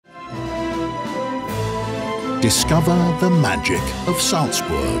Discover the magic of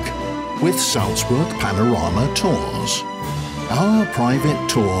Salzburg with Salzburg Panorama Tours. Our private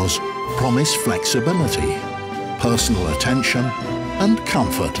tours promise flexibility, personal attention and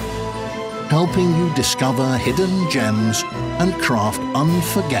comfort, helping you discover hidden gems and craft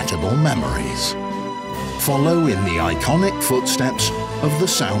unforgettable memories. Follow in the iconic footsteps of the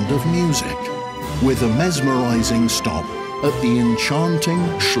Sound of Music, with a mesmerizing stop at the enchanting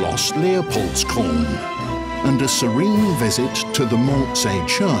Schloss Leopoldskron and a serene visit to the Mondsee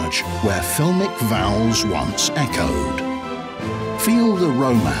Church where filmic vows once echoed. Feel the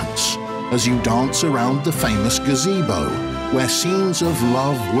romance as you dance around the famous Gazebo where scenes of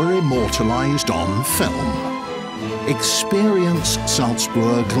love were immortalized on film. Experience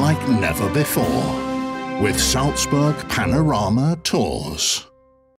Salzburg like never before with Salzburg Panorama Tours.